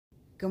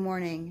Good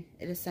morning.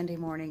 It is Sunday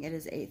morning. It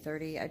is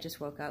 8:30. I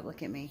just woke up.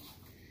 Look at me.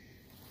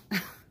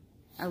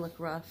 I look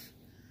rough.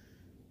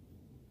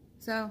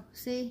 So,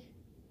 see?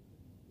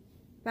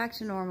 Back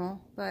to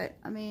normal. But,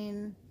 I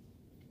mean,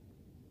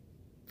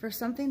 for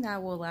something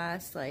that will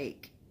last,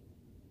 like,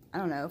 I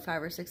don't know,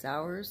 5 or 6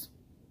 hours,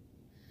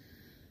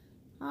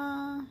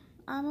 I'm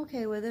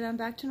okay with it. I'm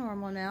back to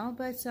normal now.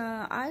 But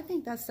I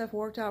think that stuff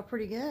worked out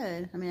pretty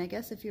good. I mean, I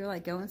guess if you're,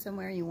 like, going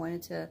somewhere and you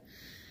wanted to...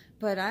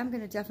 But I'm going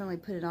to definitely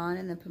put it on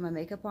and then put my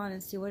makeup on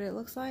and see what it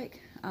looks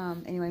like.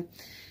 Anyway,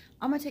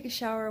 I'm going to take a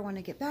shower when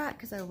I get back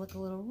because I look a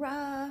little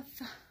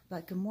rough.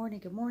 But good morning,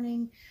 good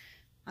morning.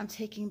 I'm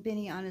taking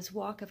Benny on his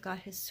walk. I've got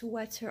his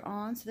sweater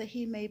on so that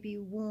he may be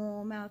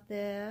warm out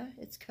there.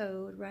 It's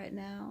cold right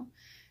now.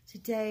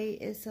 Today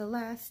is the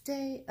last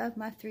day of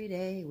my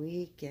 3-day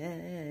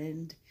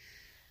weekend.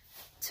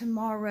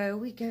 Tomorrow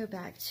we go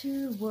back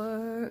to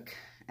work.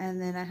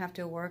 And then I have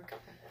to work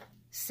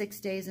 6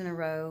 days in a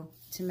row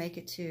to make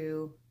it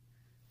to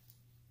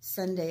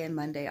Sunday and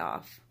Monday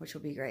off, which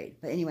will be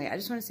great. But anyway, I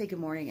just want to say good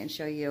morning and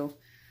show you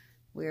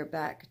we're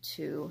back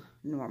to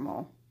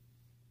normal.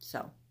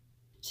 So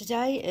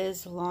today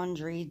is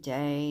laundry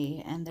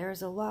day, and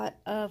there's a lot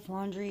of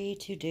laundry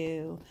to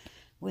do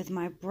with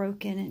my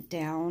broken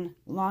down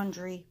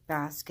laundry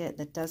basket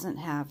that doesn't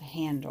have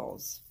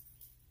handles.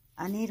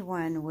 I need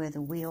one with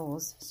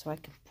wheels so I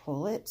can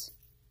pull it.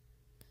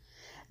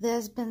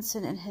 There's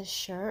Benson in his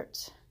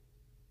shirt.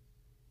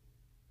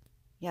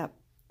 Yep.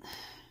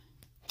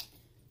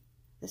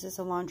 This is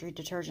the laundry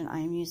detergent I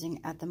am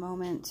using at the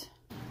moment.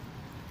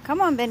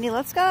 Come on, Bendy,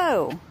 let's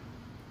go.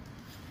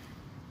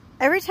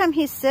 Every time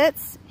he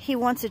sits, he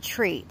wants a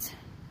treat.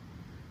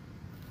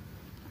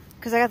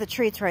 Because I got the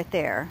treats right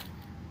there.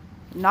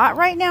 Not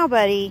right now,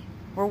 buddy.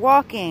 We're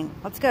walking.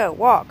 Let's go.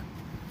 Walk.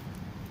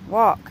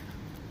 Walk.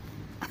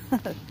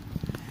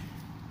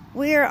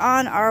 We are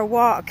on our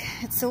walk.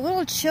 It's a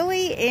little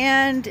chilly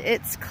and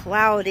it's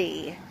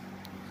cloudy.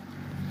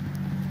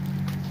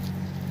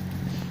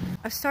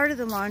 I've started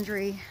the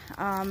laundry.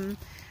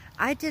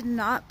 I did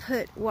not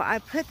put, well, I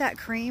put that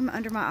cream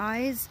under my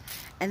eyes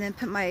and then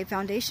put my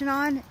foundation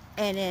on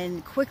and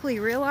then quickly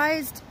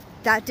realized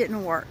that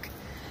didn't work.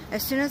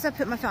 As soon as I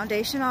put my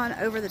foundation on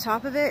over the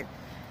top of it,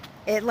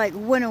 it like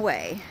went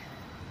away.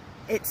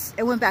 It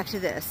went back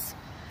to this,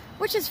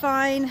 which is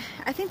fine.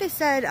 I think they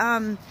said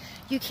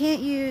you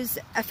can't use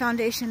a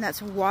foundation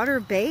that's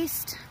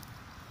water-based,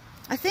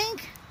 I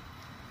think.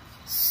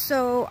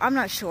 So I'm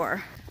not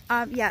sure.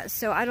 Yeah,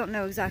 so I don't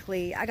know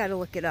exactly. I got to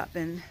look it up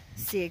and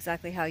see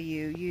exactly how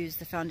you use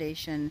the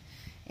foundation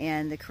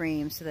and the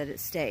cream so that it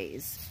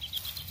stays.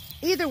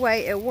 Either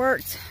way, it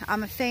worked.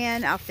 I'm a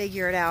fan. I'll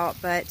figure it out.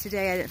 But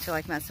today I didn't feel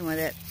like messing with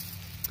it.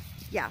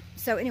 Yeah,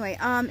 so anyway,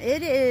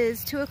 it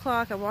is 2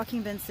 o'clock. I'm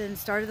walking Benson,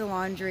 started the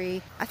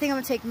laundry. I think I'm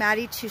going to take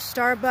Maddie to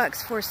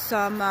Starbucks for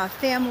some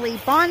family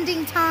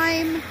bonding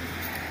time.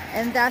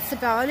 And that's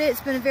about it.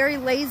 It's been a very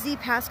lazy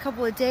past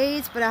couple of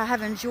days, but I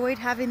have enjoyed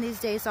having these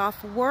days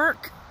off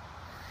work.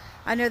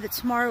 I know that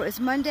tomorrow is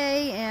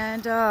Monday,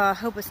 and I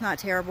hope it's not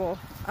terrible.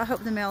 I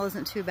hope the mail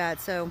isn't too bad.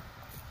 So,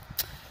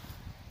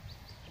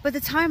 but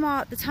the time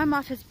off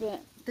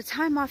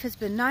has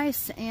been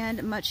nice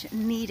and much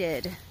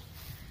needed.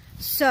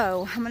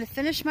 So I'm gonna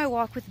finish my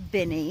walk with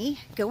Benny,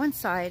 go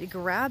inside,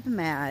 grab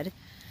Mad,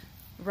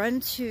 run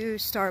to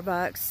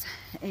Starbucks,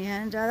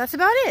 and that's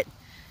about it.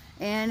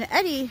 And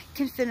Eddie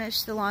can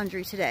finish the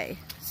laundry today.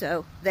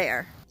 So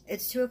there.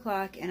 It's 2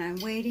 o'clock and I'm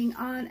waiting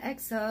on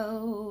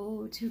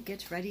EXO to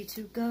get ready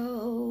to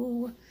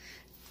go.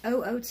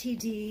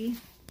 OOTD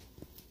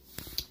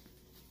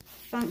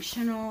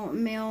functional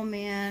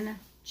mailman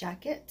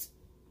jacket,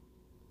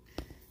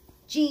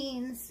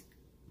 jeans,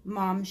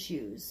 mom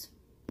shoes,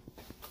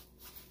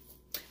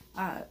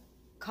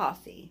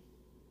 coffee.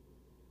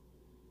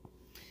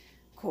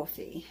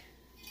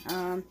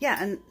 Yeah,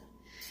 and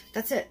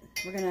that's it.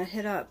 We're gonna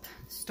hit up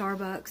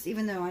Starbucks,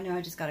 even though I know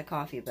I just got a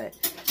coffee, but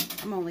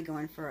I'm only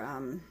going for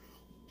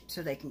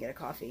so they can get a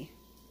coffee.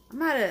 I'm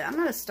not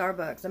a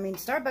Starbucks. I mean,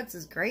 Starbucks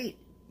is great,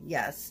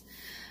 yes,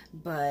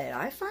 but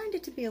I find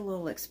it to be a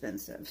little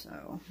expensive.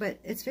 So, but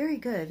it's very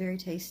good, very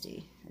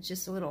tasty. It's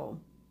just a little.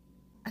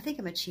 I think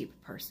I'm a cheap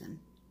person.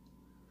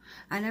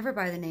 I never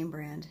buy the name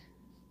brand.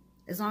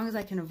 As long as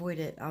I can avoid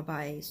it, I'll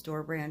buy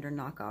store brand or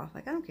knockoff.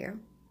 Like, I don't care.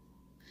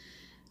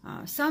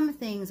 Some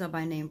things I'll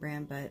buy name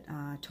brand, but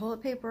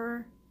toilet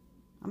paper,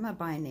 I'm not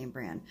buying name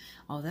brand.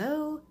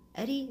 Although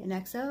Eddie and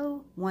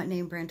EXO want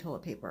name brand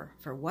toilet paper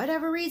for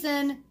whatever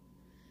reason.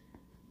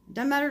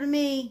 Doesn't matter to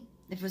me.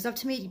 If it was up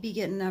to me, you'd be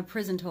getting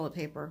prison toilet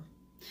paper.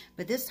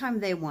 But this time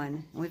they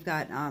won, and we've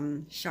got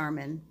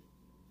Charmin.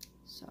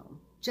 So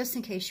just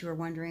in case you were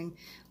wondering,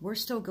 we're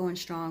still going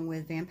strong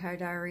with Vampire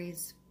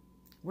Diaries.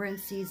 We're in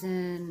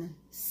season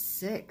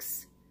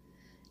 6,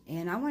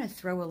 and I want to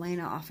throw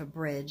Elena off a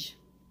bridge.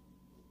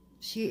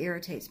 She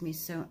irritates me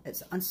so,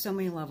 it's on so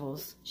many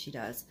levels, she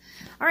does.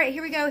 All right,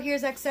 here we go.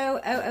 Here's EXO,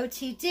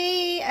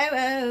 OOTD,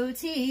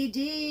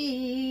 OOTD.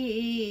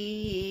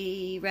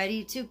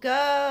 Ready to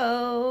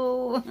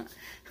go.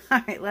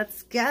 All right,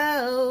 let's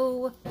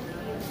go.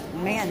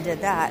 man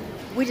did that.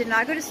 We did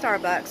not go to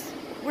Starbucks.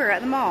 We're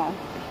at the mall,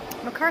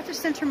 MacArthur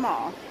Center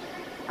Mall.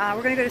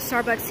 We're gonna go to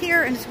Starbucks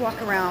here and just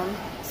walk around.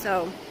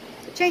 So,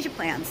 change of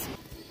plans.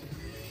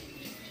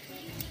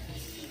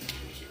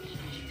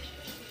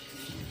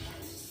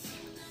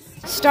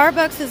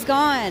 Starbucks is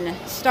gone.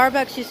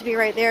 Starbucks used to be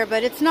right there,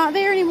 but it's not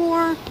there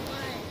anymore.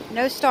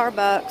 No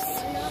Starbucks.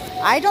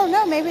 I don't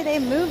know, maybe they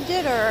moved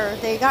it or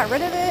they got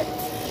rid of it.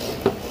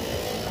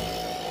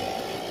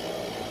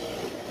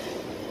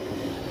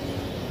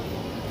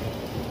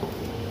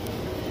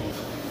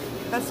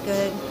 That's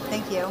good.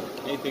 Thank you.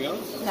 Anything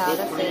else? No,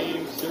 that's cream,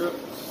 it. Syrup?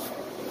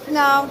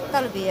 No,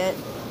 that'll be it.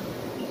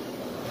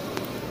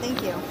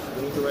 Thank you.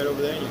 We'll go right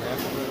over there and you have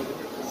to right over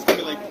here. Just give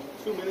me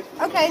like 2 minutes.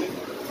 Okay.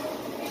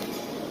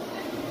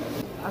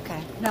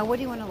 Okay. Now, what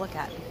do you want to look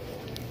at?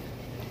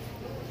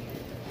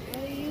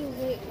 How do you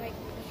look like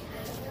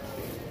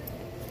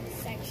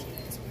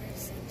sections or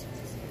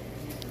sentences?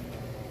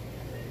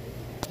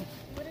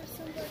 What if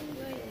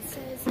somebody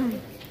says,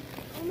 like,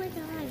 oh my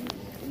god,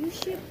 you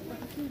should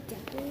Bucky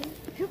Deppel?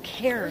 Who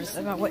cares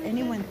about what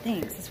anyone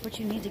thinks? It's what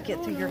you need to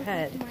get through your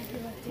head.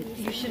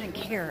 You shouldn't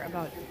care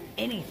about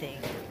anything.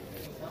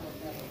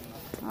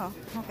 Oh,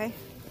 okay.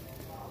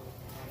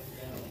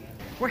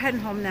 We're heading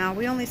home now.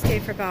 We only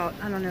stayed for about,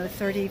 I don't know,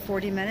 30,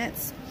 40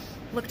 minutes.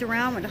 Looked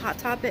around, went to Hot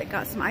Topic,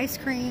 got some ice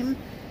cream,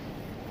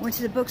 went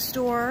to the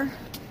bookstore,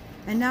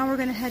 and now we're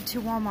gonna head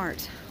to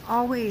Walmart.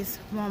 Always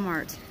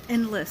Walmart.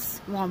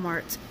 Endless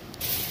Walmart.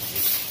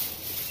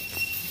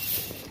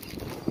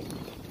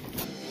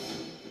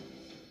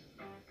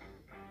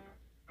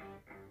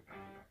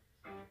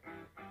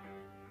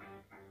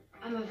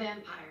 I'm a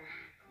vampire.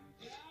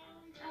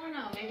 I don't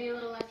know, maybe a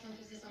little less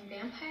emphasis on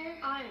vampire?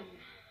 I'm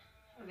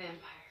a vampire.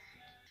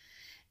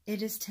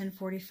 It is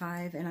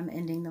 10:45 and I'm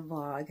ending the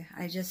vlog.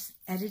 I just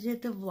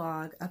edited the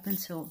vlog up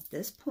until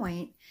this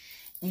point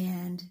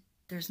and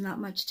there's not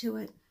much to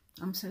it.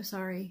 I'm so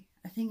sorry.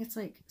 I think it's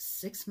like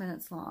 6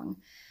 minutes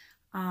long.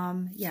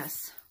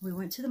 Yes, we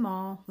went to the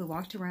mall. We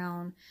walked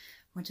around,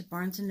 went to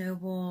Barnes &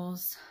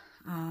 Noble's,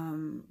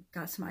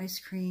 got some ice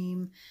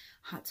cream,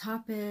 Hot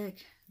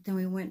Topic. Then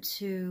we went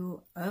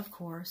to, of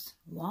course,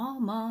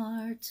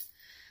 Walmart.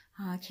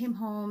 Came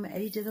home,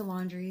 Eddie did the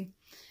laundry,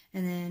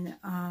 and then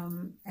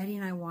Eddie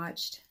and I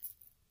watched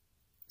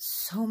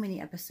so many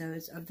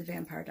episodes of The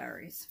Vampire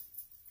Diaries.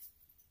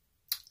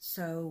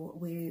 So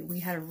we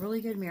had a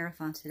really good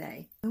marathon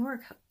today. When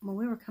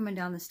we were coming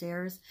down the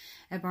stairs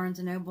at Barnes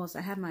 & Noble's,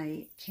 I had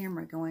my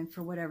camera going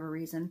for whatever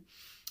reason,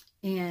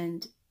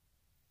 and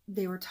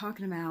they were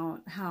talking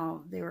about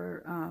how they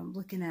were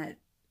looking at,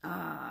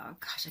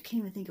 gosh, I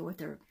can't even think of what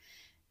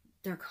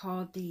they're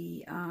called.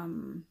 The,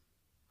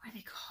 what are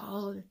they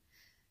called?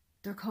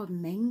 They're called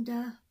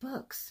manga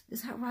books.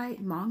 Is that right?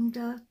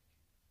 Manga?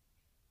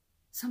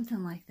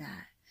 Something like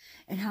that.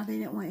 And how they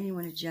didn't want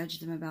anyone to judge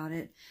them about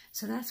it.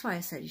 So that's why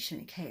I said you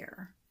shouldn't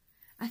care.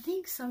 I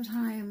think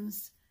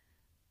sometimes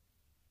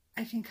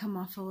I can come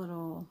off a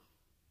little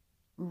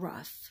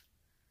rough.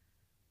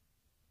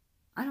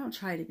 I don't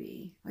try to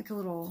be. Like a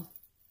little...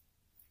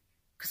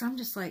 Because I'm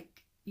just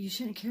like, you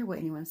shouldn't care what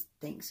anyone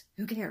thinks.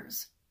 Who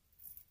cares?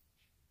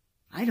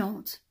 I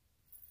don't.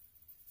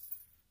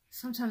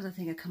 Sometimes I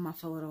think I come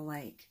off a little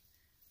like,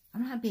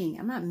 I'm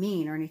not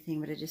mean or anything,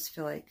 but I just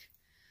feel like,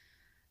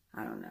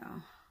 I don't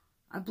know.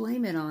 I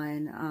blame it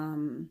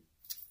on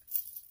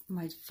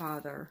my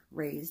father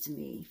raised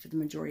me for the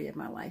majority of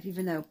my life,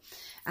 even though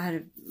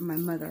my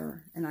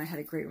mother and I had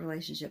a great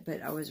relationship,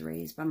 but I was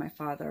raised by my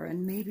father,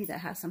 and maybe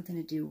that has something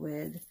to do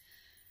with,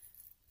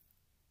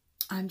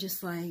 I'm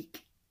just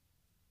like,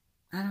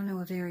 I don't know,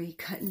 a very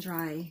cut and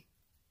dry,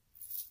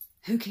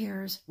 who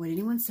cares what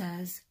anyone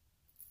says?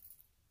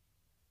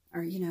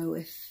 Or, you know,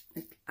 if,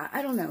 like,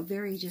 I don't know,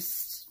 very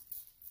just,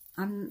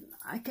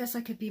 I guess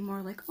I could be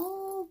more like,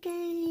 oh,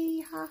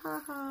 gay, ha,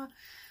 ha, ha.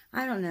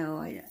 I don't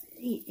know.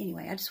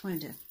 Anyway, I just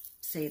wanted to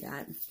say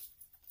that.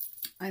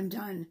 I'm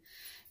done.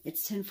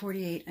 It's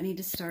 10:48. I need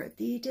to start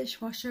the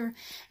dishwasher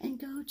and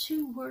go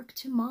to work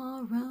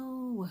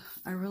tomorrow.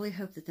 I really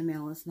hope that the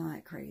mail is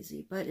not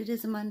crazy, but it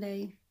is a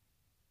Monday.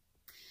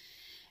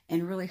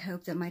 And really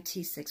hope that my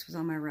T6 was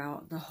on my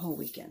route the whole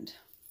weekend.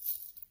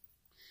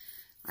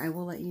 I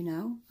will let you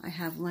know. I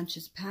have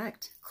lunches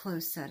packed,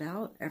 clothes set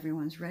out,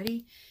 everyone's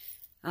ready.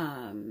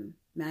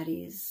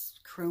 Maddie's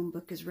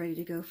Chromebook is ready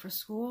to go for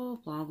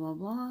school, blah, blah,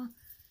 blah.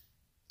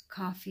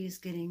 Coffee is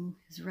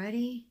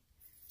ready.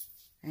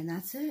 And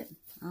that's it.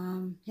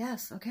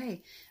 Yes,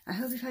 okay. I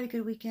hope you've had a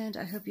good weekend.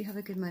 I hope you have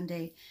a good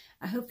Monday.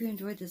 I hope you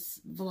enjoyed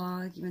this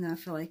vlog, even though I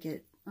feel like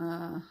it,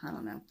 I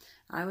don't know.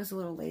 I was a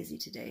little lazy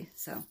today,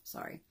 so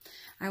sorry.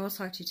 I will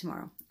talk to you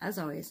tomorrow. As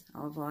always,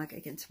 I'll vlog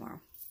again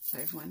tomorrow. Bye,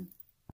 everyone.